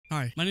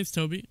Hi, my name's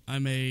Toby.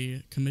 I'm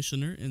a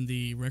commissioner in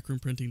the Rec Room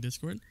Printing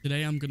Discord.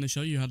 Today I'm going to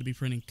show you how to be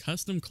printing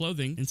custom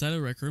clothing inside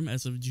of Rec Room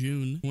as of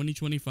June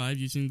 2025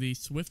 using the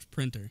Swift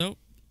printer. So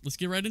let's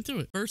get right into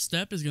it. First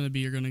step is going to be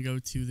you're going to go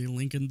to the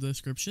link in the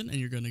description and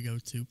you're going to go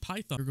to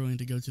Python. You're going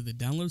to go to the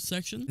download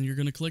section and you're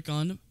going to click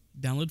on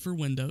download for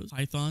Windows,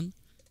 Python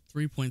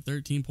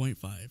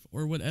 3.13.5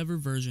 or whatever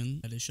version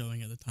that is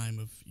showing at the time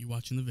of you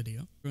watching the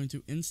video. You're going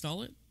to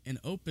install it and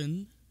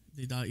open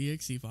the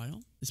 .exe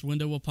file. This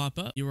window will pop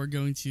up. You are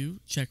going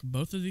to check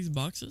both of these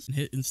boxes and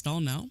hit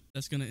install now.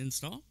 That's going to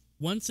install.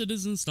 Once it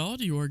is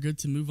installed, you are good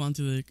to move on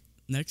to the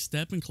next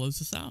step and close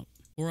this out.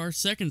 For our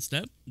second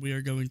step, we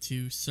are going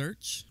to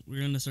search. We're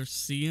going to search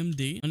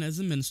CMD as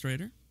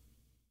administrator.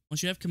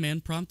 Once you have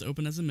command prompt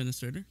open as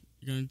administrator,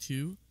 you're going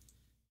to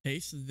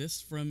paste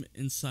this from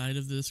inside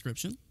of the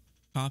description.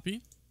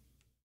 Copy.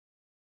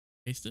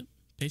 Paste it.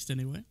 Paste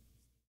anyway.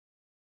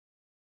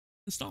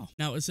 Install.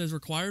 Now it says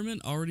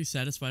requirement already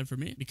satisfied for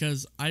me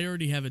because I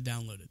already have it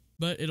downloaded,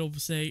 but it'll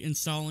say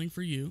installing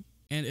for you.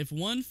 And if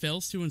one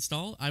fails to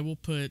install, I will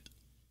put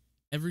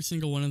every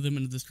single one of them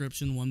in the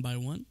description one by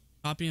one.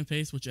 Copy and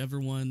paste whichever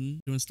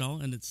one to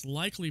install, and it's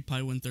likely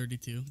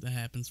Py132. That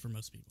happens for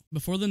most people.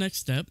 Before the next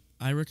step,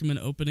 I recommend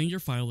opening your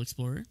file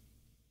explorer,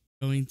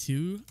 going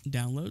to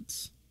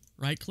downloads,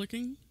 right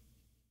clicking,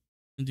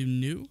 and do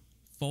new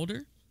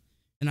folder.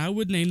 And I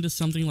would name this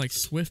something like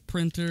Swift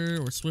Printer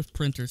or Swift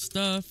Printer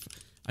Stuff.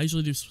 I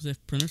usually do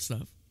Swift Printer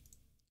Stuff.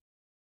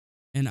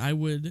 And I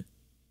would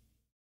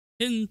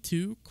pin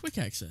to Quick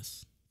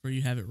Access, where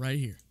you have it right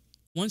here.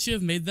 Once you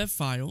have made that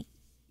file,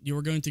 you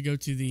are going to go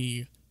to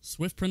the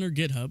Swift Printer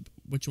GitHub,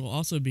 which will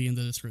also be in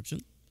the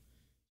description.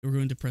 You're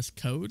going to press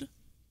code,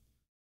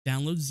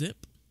 download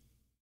zip,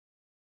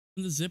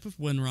 and the zip of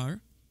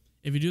WinRAR.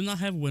 If you do not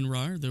have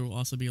WinRAR, there will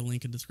also be a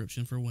link in the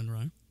description for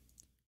WinRAR.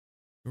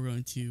 We're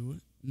going to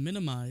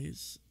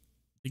minimize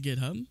the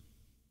GitHub.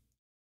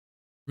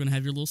 We're going to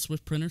have your little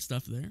Swift Printer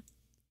stuff there.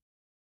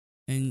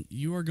 And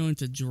you are going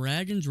to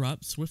drag and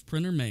drop Swift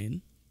Printer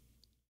main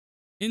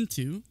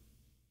into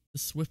the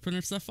Swift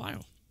Printer stuff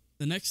file.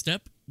 The next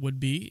step would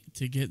be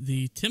to get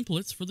the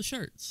templates for the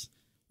shirts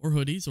or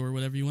hoodies or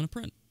whatever you want to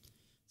print.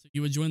 So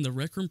you would join the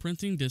Rec Room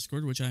Printing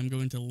Discord, which I'm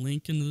going to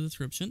link in the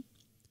description.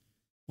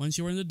 Once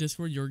you are in the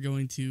Discord, you're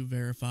going to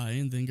verify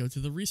and then go to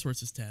the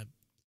Resources tab.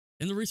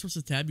 In the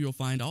Resources tab, you'll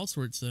find all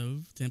sorts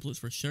of templates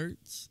for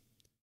shirts,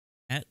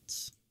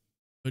 hats,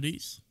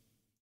 hoodies,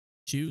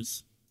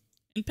 shoes,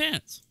 and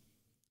pants.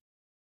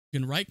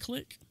 You can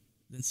right-click,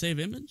 then save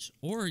image,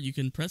 or you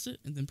can press it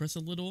and then press a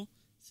little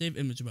save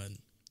image button.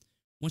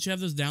 Once you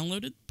have those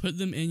downloaded, put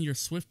them in your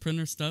Swift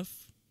Printer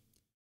Stuff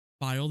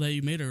file that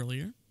you made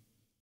earlier.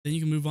 Then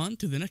you can move on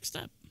to the next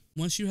step.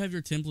 Once you have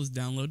your templates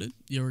downloaded,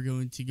 you're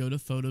going to go to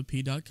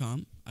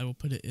photop.com. I will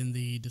put it in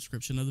the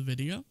description of the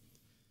video.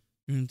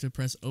 You're going to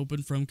press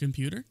open from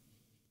computer, and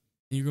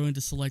you're going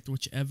to select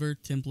whichever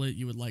template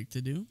you would like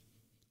to do.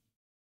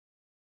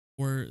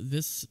 For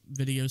this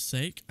video's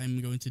sake, I'm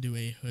going to do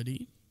a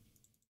hoodie.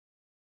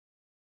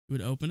 You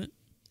would open it.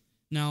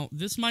 Now,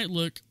 this might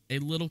look a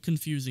little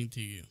confusing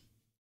to you.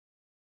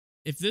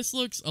 If this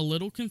looks a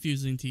little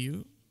confusing to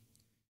you,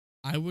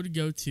 I would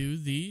go to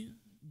the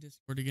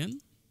Discord again,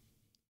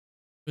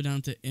 go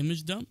down to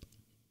image dump,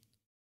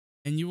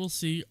 and you will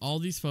see all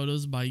these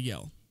photos by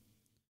Yale.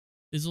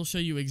 This will show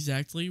you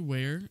exactly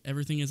where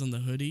everything is on the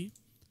hoodie,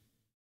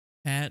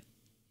 hat,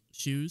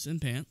 shoes, and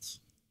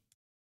pants.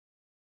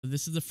 So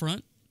this is the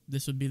front.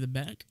 This would be the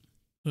back,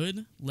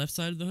 hood, left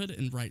side of the hood,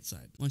 and right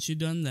side. Once you've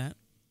done that,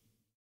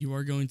 you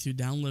are going to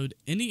download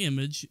any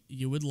image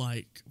you would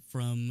like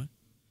from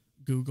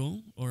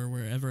Google or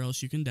wherever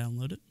else you can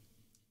download it.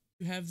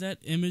 You have that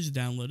image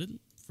downloaded.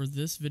 For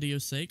this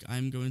video's sake,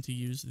 I'm going to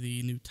use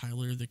the new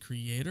Tyler, the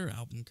Creator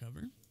album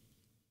cover.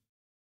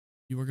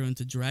 You are going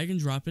to drag and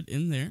drop it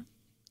in there.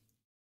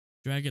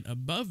 Drag it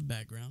above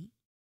background.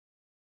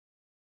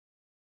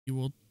 You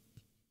will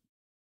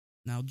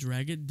now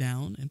drag it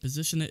down and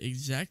position it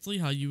exactly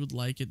how you would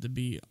like it to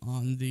be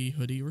on the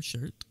hoodie or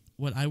shirt.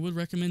 What I would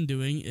recommend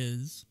doing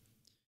is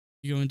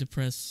you're going to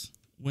press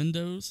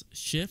Windows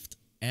Shift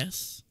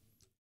S.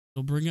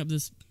 It'll bring up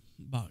this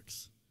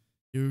box.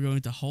 You're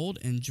going to hold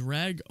and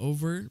drag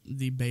over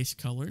the base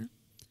color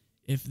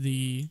if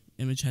the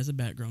image has a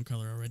background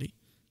color already.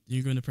 Then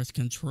you're going to press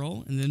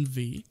Control and then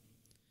V.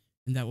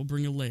 And that will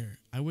bring a layer.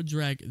 I would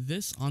drag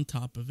this on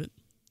top of it.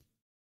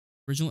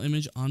 Original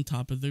image on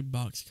top of the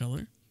box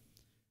color.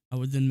 I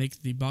would then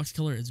make the box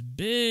color as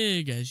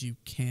big as you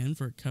can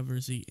for it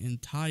covers the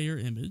entire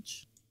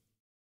image.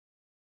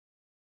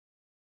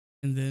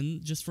 And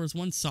then just for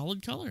one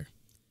solid color.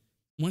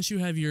 Once you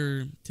have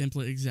your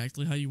template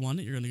exactly how you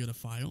want it, you're going to go to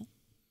File,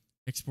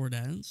 Export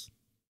As,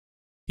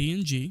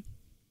 PNG,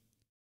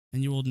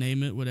 and you will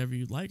name it whatever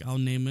you'd like. I'll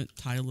name it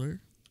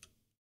Tyler.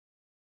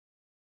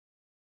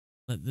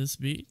 Let this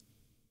be,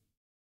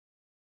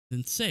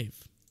 then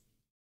save.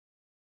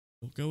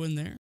 We'll go in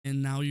there,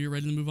 and now you're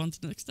ready to move on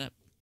to the next step.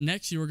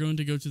 Next, you are going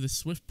to go to the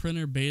Swift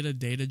Printer Beta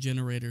Data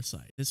Generator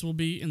site. This will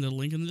be in the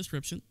link in the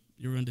description.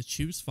 You're going to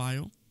choose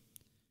File,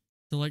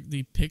 Select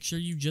the picture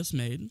you just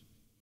made,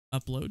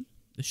 upload.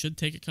 This should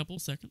take a couple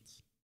of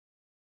seconds.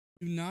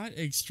 Do not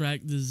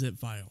extract the zip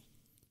file.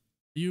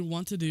 What you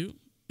want to do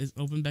is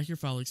open back your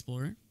file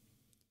explorer,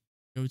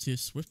 go to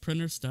Swift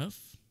Printer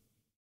Stuff,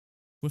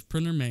 Swift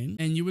Printer Main,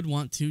 and you would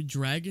want to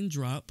drag and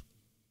drop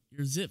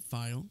your zip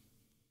file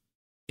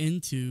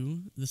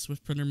into the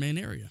Swift Printer Main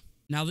area.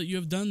 Now that you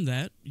have done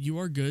that, you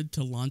are good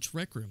to launch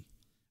Rec Room.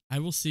 I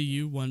will see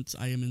you once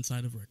I am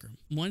inside of Rec Room.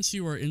 Once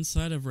you are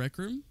inside of Rec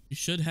Room, you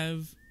should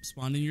have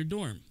spawned in your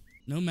dorm.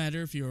 No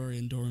matter if you are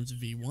in dorms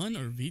V1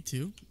 or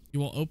V2, you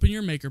will open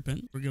your maker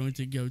pen. We're going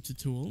to go to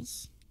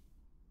Tools.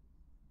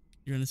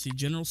 You're going to see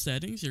General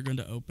Settings. You're going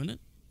to open it.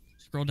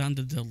 Scroll down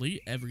to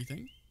Delete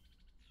Everything.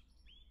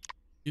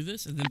 Do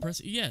this and then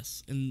press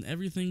Yes, and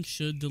everything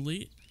should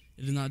delete.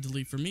 It did not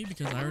delete for me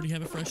because I already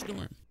have a fresh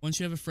dorm. Once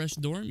you have a fresh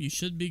dorm, you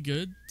should be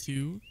good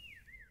to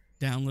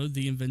download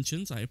the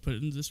inventions. I put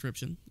it in the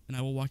description, and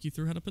I will walk you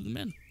through how to put them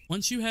in.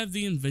 Once you have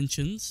the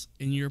inventions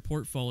in your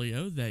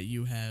portfolio that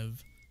you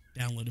have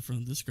downloaded from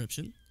the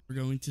description, we're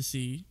going to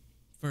see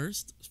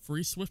first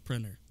free Swift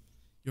Printer.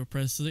 You'll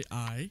press the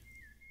I,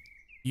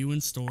 U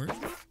in store,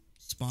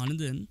 spawn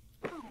it in.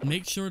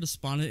 Make sure to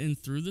spawn it in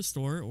through the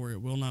store or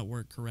it will not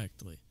work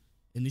correctly.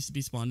 It needs to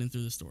be spawned in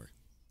through the store.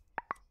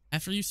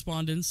 After you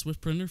spawned in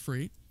Swift Printer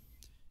free,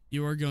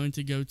 you are going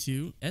to go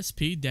to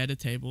SP Data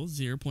Table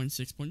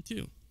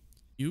 0.6.2.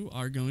 You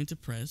are going to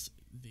press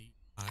the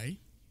I,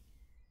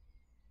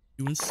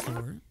 U in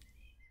store,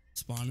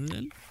 spawn it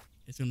in.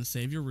 It's going to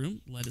save your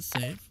room. Let it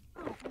save.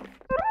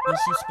 Once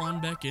you spawn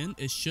back in,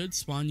 it should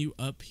spawn you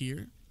up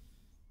here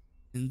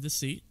in the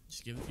seat.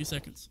 Just give it a few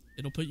seconds.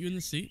 It'll put you in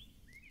the seat.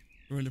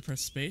 We're going to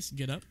press space,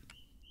 get up,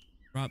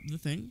 drop the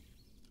thing,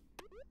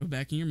 go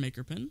back in your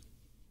maker pen,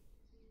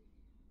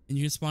 and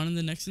you can spawn in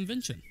the next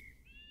invention.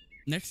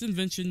 Next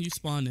invention you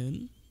spawn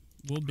in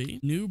will be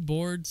New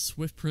Board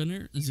Swift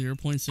Printer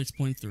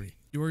 0.6.3.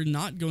 You are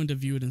not going to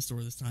view it in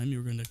store this time.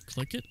 You're going to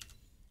click it.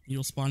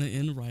 You'll spawn it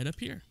in right up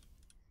here.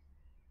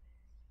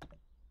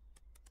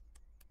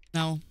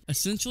 Now,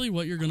 essentially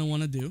what you're going to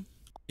want to do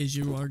is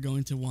you are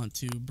going to want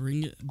to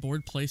bring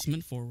board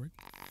placement forward,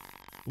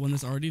 the one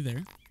that's already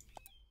there.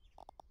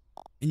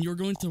 And you're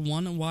going to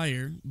want to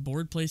wire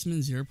board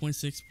placement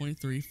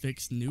 0.6.3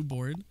 fixed new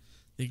board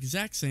the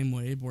exact same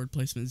way board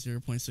placement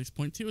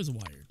 0.6.2 is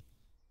wired.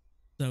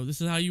 So this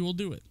is how you will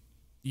do it.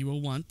 You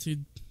will want to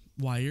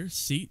wire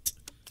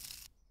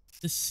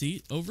this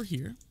seat over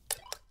here,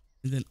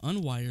 and then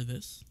unwire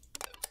this.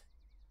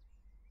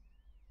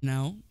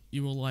 Now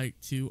you will like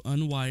to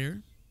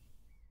unwire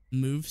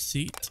move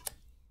seat,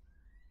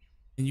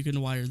 and you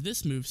can wire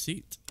this move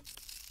seat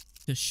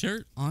to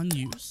shirt on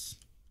use,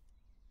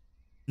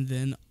 and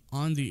then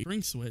on the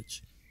string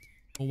switch,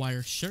 we'll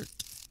wire shirt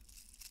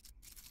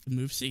to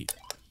move seat.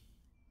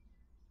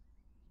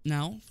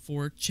 Now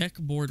for check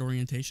board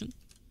orientation,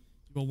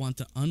 you will want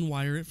to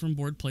unwire it from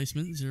board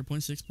placement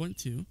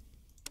 0.6.2.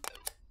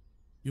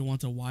 You'll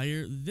want to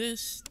wire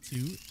this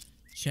to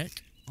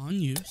check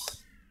on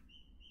use,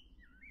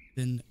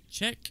 then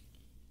check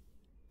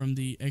from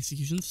the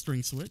execution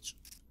string switch,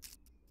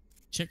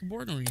 check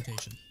board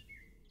orientation.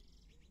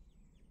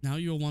 Now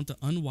you will want to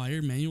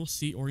unwire manual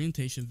seat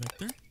orientation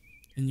vector,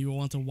 and you will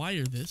want to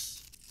wire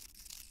this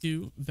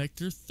to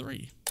vector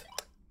 3.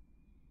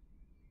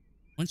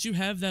 Once you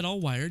have that all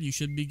wired, you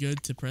should be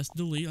good to press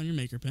delete on your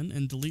maker pen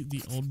and delete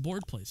the old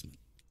board placement.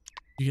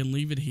 You can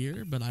leave it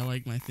here, but I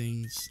like my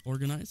things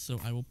organized, so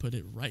I will put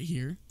it right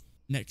here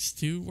next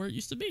to where it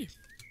used to be.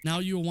 Now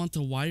you will want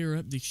to wire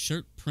up the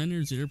shirt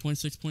printer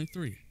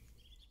 0.6.3.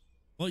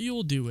 What you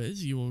will do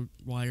is you will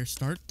wire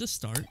start to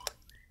start,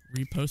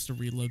 repost to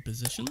reload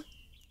position,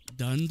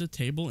 done to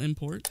table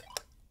import.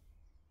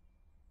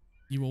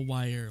 You will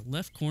wire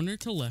left corner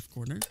to left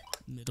corner,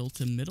 middle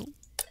to middle,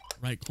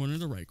 right corner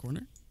to right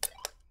corner,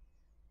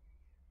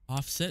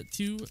 offset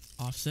to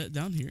offset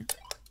down here,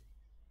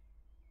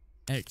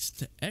 X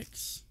to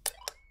X,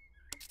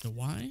 to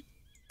Y,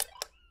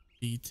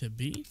 B to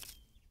B,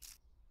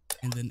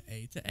 and then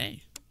A to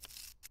A.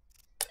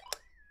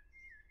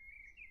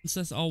 Once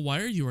that's all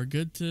wired, you are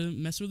good to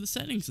mess with the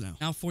settings now.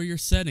 Now for your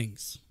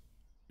settings,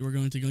 you are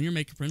going to go in your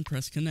maker pen,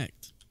 press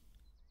connect.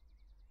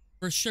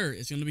 For sure,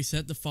 it's going to be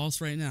set to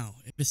false right now.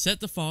 If it's set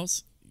to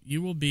false,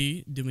 you will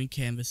be doing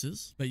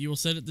canvases, but you will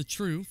set it to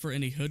true for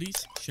any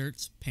hoodies,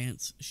 shirts,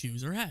 pants,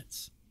 shoes, or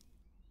hats.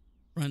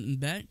 Front and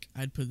back,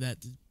 I'd put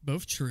that to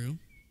both true,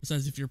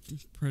 besides if you're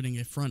printing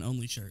a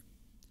front-only shirt.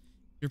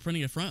 If you're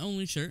printing a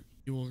front-only shirt,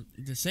 you will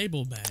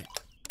disable back.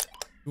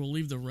 You will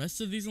leave the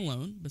rest of these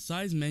alone,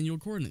 besides manual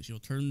coordinates. You'll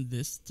turn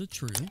this to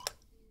true,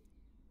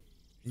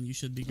 and you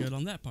should be good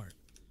on that part.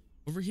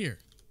 Over here,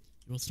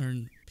 you will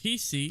turn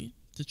PC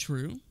to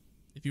true.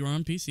 If you are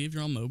on PC, if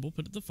you're on mobile,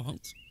 put it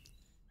default.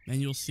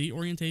 Manual seat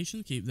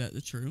orientation, keep that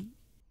to true.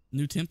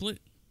 New template,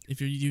 if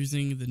you're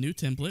using the new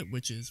template,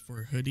 which is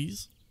for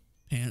hoodies,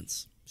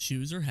 pants,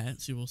 shoes, or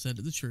hats, you will set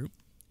it to true.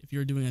 If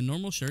you're doing a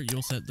normal shirt,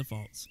 you'll set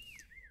defaults.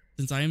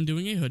 Since I am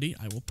doing a hoodie,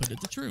 I will put it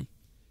to true.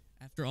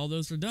 After all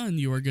those are done,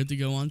 you are good to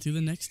go on to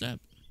the next step.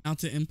 Now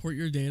to import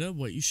your data,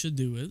 what you should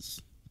do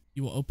is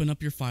You will open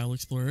up your file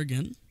explorer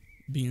again,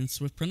 be in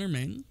Swift Printer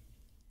main.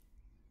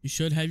 You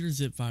should have your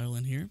zip file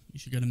in here. You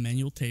should go to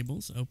manual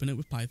tables, open it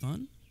with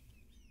Python,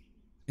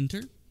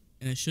 enter,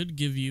 and it should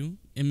give you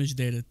image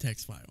data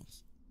text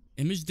files.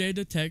 Image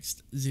data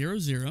text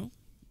 00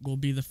 will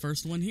be the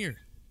first one here.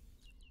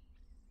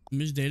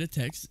 Image data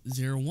text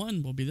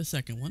 01 will be the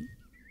second one.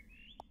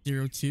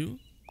 02,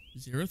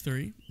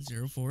 03,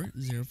 04,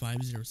 05,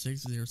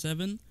 06,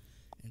 07,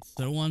 and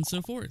so on and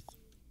so forth.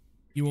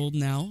 You will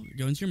now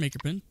go into your maker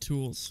pen,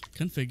 tools,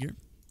 configure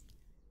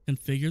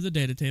the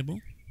data table,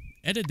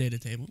 edit data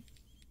table,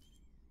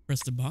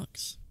 press the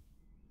box.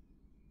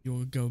 You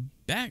will go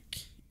back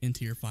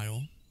into your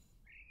file,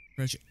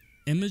 press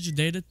image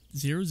data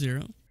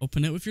 00,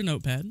 open it with your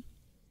notepad.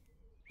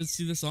 Let's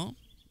see this all.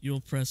 You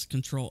will press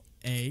Control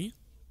A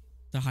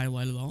to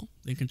highlight it all,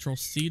 then Control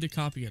C to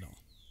copy it all.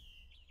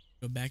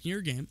 Go back in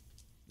your game.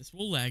 This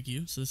will lag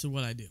you, so this is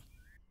what I do.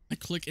 I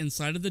click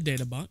inside of the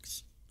data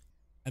box.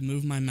 I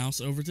move my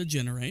mouse over to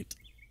generate,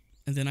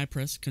 and then I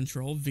press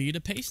Control V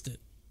to paste it.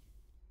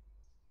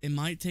 It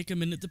might take a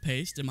minute to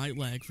paste. It might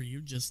lag for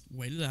you. Just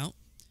wait it out.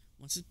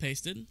 Once it's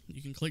pasted,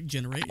 you can click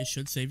generate. It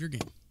should save your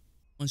game.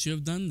 Once you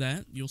have done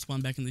that, you'll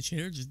spawn back in the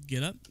chair. Just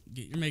get up,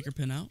 get your maker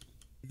pen out,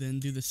 then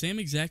do the same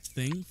exact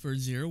thing for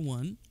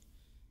 01.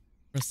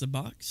 Press the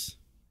box,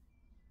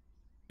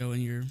 go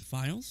in your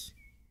files,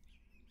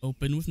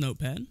 open with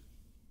notepad,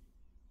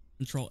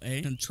 Control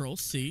A, Control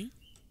C,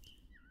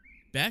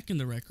 back in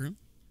the rec room,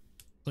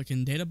 click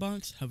in data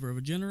box, hover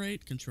over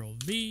generate, Control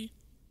V,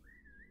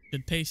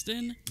 should paste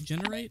in,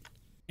 generate,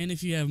 and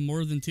if you have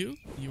more than two,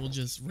 you will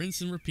just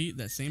rinse and repeat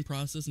that same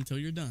process until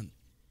you're done.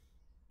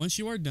 Once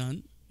you are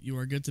done, you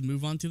are good to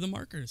move on to the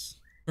markers.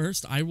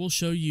 First, I will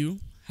show you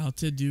how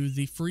to do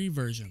the free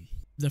version.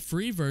 The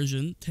free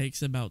version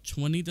takes about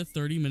 20 to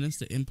 30 minutes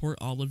to import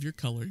all of your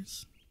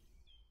colors.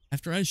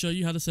 After I show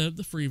you how to set up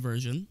the free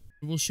version,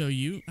 I will show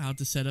you how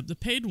to set up the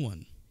paid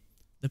one.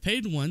 The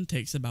paid one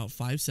takes about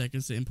 5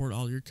 seconds to import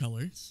all your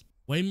colors.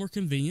 Way more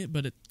convenient,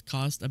 but it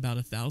costs about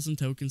 1,000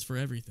 tokens for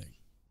everything.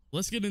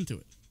 Let's get into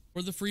it.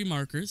 For the free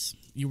markers,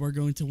 you are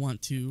going to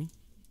want to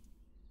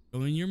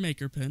go in your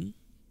maker pen,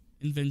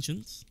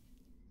 inventions,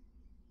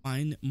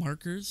 find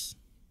markers,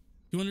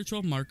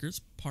 212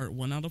 markers, part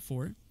 1 out of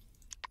 4.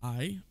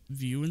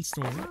 View and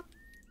store,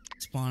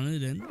 spawn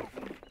it in.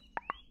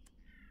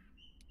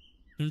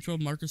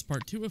 212 markers,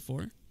 part 2 of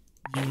 4.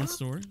 View and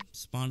store,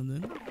 spawn it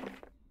in.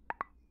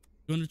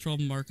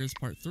 212 markers,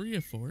 part 3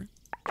 of 4.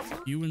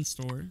 View and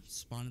store,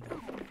 spawn it in.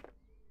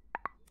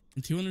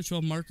 And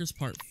 212 markers,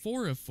 part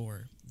 4 of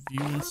 4.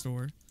 View and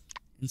store,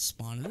 and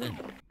spawn it in.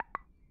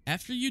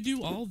 After you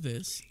do all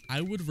this,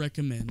 I would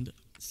recommend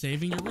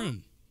saving your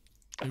room.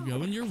 So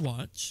go in your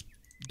watch,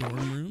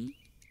 dorm room,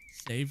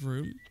 save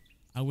room.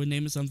 I would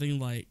name it something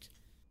like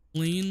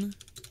clean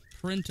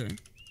printer.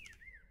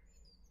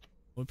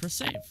 We'll press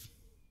save.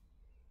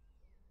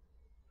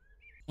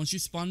 Once you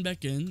spawn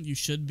back in, you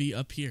should be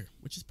up here,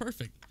 which is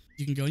perfect.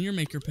 You can go in your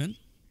maker pen,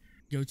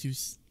 go to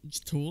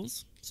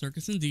tools,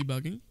 circuits and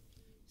debugging,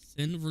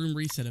 send room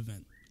reset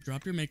event.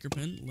 Drop your maker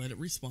pen, let it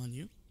respawn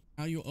you.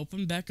 Now you'll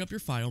open back up your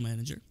file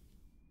manager.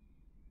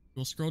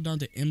 You'll scroll down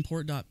to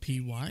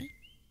import.py.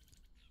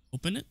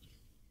 Open it.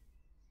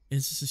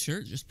 Is this a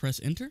shirt? Just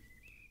press enter.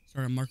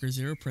 Start at marker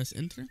 0, press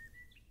enter.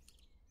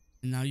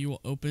 And now you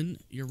will open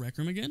your rec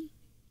room again.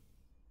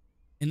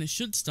 And it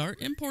should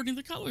start importing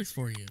the colors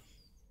for you.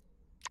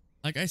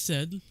 Like I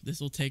said, this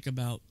will take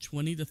about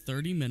 20 to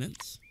 30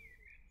 minutes.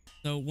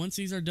 So once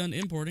these are done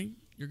importing,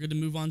 you're going to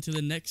move on to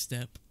the next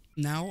step.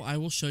 Now I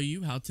will show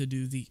you how to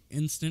do the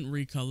instant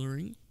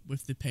recoloring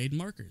with the paid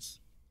markers.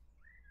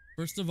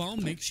 First of all,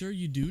 make sure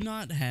you do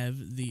not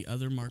have the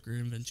other marker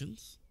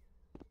inventions.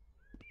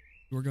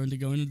 We're going to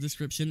go in the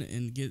description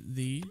and get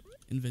the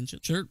invention.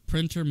 Shirt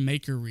printer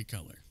maker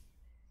recolor.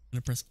 I'm going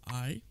to press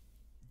I,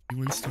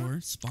 view and store,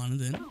 spawn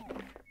it in.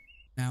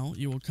 Now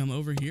you will come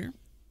over here.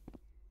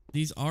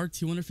 These are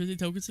 250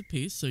 tokens a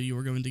piece, so you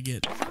are going to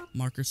get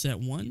marker set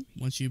 1.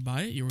 Once you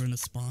buy it, you are going to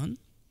spawn.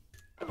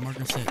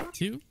 Marker set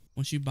 2.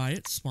 Once you buy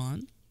it,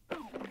 spawn.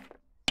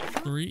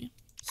 3,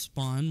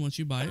 spawn once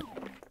you buy it.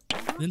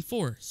 Then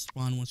 4,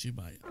 spawn once you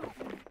buy it.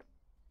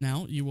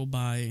 Now you will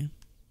buy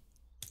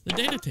the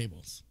data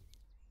tables.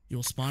 You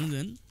will spawn it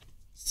in,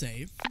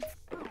 save.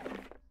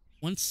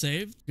 Once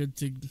saved, good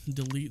to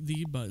delete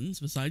the buttons.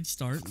 Besides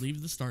start,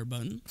 leave the start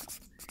button.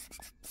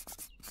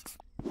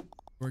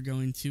 We're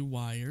going to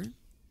wire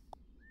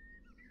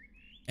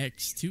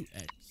X to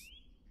X,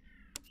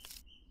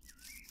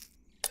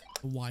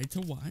 Y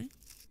to Y,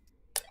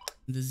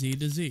 and the Z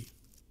to Z.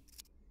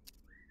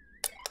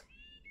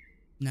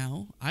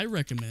 Now, I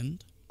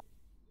recommend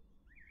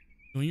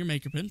going your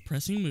maker pen,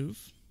 pressing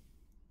move,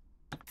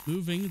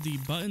 moving the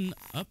button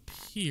up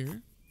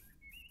here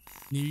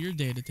near your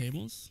data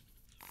tables.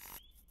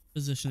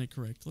 Position it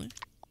correctly.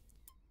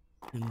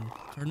 You can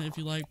turn it if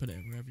you like, put it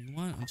wherever you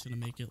want. I'm just going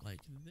to make it like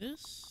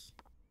this.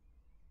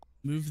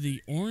 Move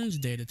the orange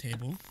data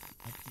table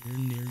up here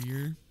near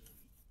your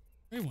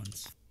gray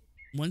ones.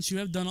 Once you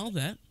have done all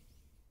that,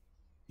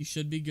 you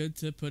should be good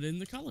to put in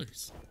the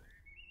colors.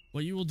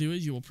 What you will do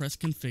is you will press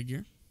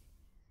configure.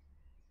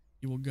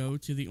 You will go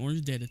to the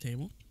orange data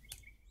table.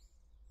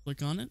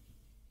 Click on it.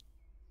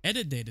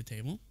 Edit data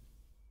table.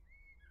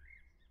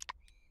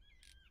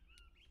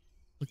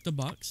 Click the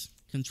box.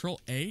 Control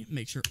A.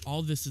 Make sure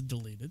all this is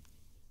deleted.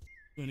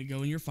 You're going to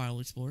go in your file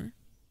explorer.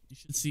 You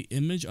should see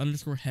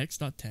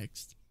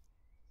image_hex.txt.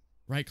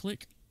 Right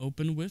click.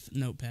 Open with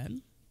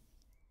Notepad.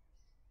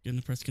 You're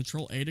going to press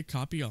Control A to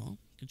copy all.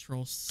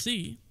 Control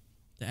C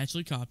to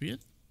actually copy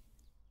it.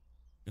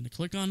 You're going to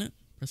click on it.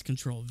 Press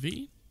Control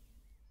V.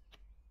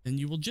 Then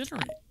you will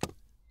generate.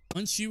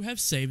 Once you have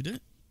saved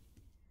it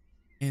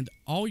and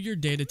all your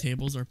data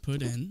tables are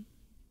put in,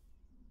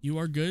 you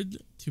are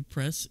good to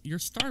press your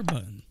start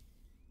button.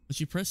 Once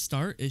you press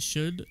start, it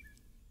should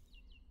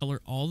color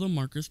all the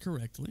markers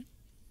correctly.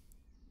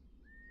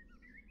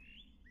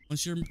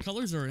 Once your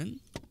colors are in,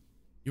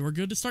 you are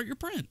good to start your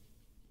print.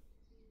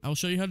 I will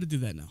show you how to do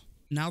that now.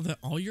 Now that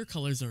all your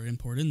colors are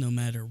imported, no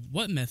matter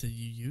what method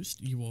you used,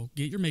 you will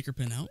get your maker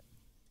pen out.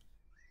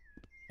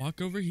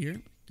 Walk over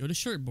here, go to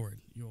shirt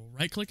board. You will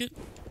right click it.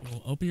 You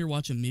will open your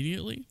watch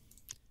immediately.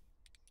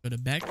 Go to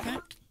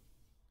backpack,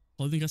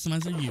 clothing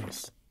customizer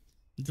use.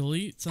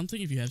 Delete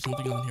something if you have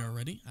something on here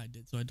already. I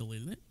did, so I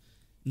deleted it.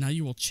 Now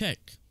you will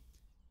check.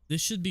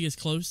 This should be as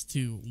close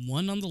to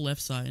 1 on the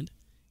left side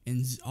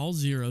and all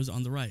zeros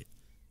on the right.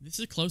 This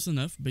is close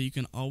enough, but you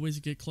can always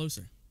get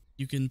closer.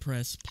 You can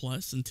press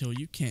plus until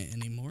you can't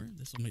anymore.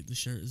 This will make the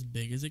shirt as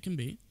big as it can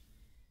be.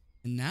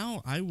 And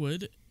now I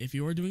would, if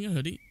you are doing a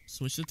hoodie,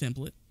 switch the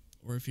template.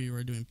 Or if you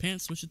are doing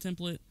pants, switch the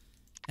template.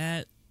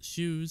 Hat,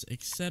 shoes,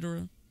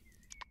 etc.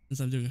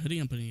 Since I'm doing a hoodie,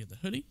 I'm putting it the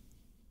hoodie.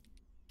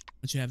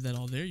 Once you have that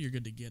all there, you're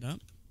good to get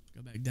up.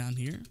 Go back down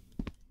here.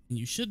 And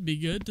you should be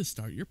good to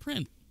start your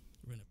print.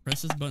 We're going to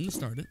press this button to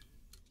start it.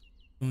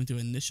 Going to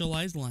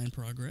initialize line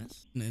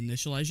progress. And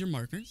initialize your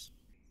markers.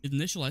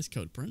 Initialize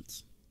code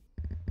prints.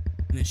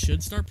 And it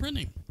should start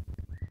printing.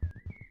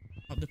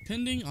 Now,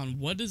 depending on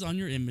what is on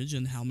your image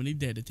and how many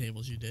data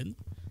tables you did,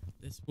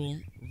 this will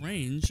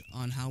range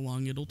on how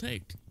long it'll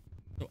take.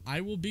 So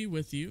I will be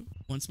with you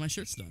once my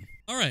shirt's done.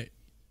 Alright,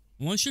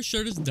 once your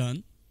shirt is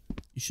done,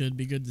 you should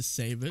be good to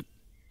save it.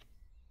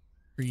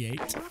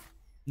 Create.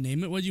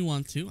 Name it what you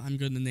want to. I'm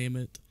going to name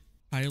it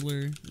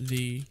Tyler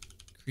the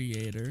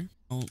Creator.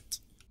 Don't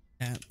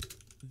tap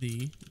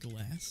the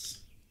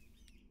glass.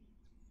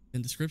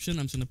 In description,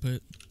 I'm just going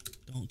to put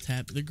don't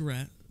tap the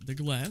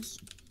glass.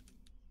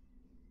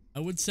 I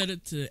would set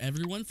it to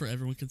everyone for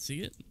everyone can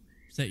see it.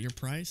 Set your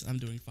price. I'm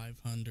doing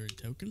 500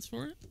 tokens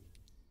for it.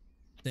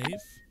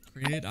 Save.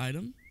 Create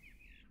item.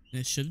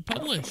 And it should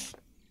publish.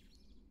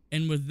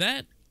 And with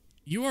that,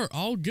 you are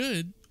all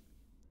good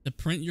to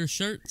print your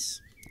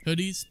shirts,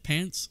 hoodies,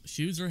 pants,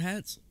 shoes, or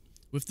hats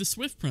with the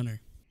Swift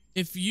printer.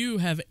 If you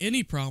have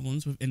any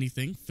problems with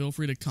anything, feel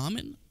free to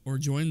comment or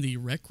join the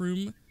Rec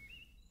Room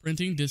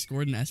Printing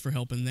Discord and ask for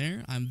help in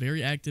there. I'm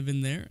very active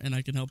in there and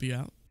I can help you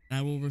out.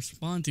 I will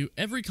respond to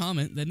every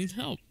comment that needs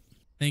help.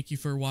 Thank you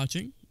for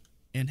watching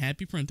and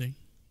happy printing.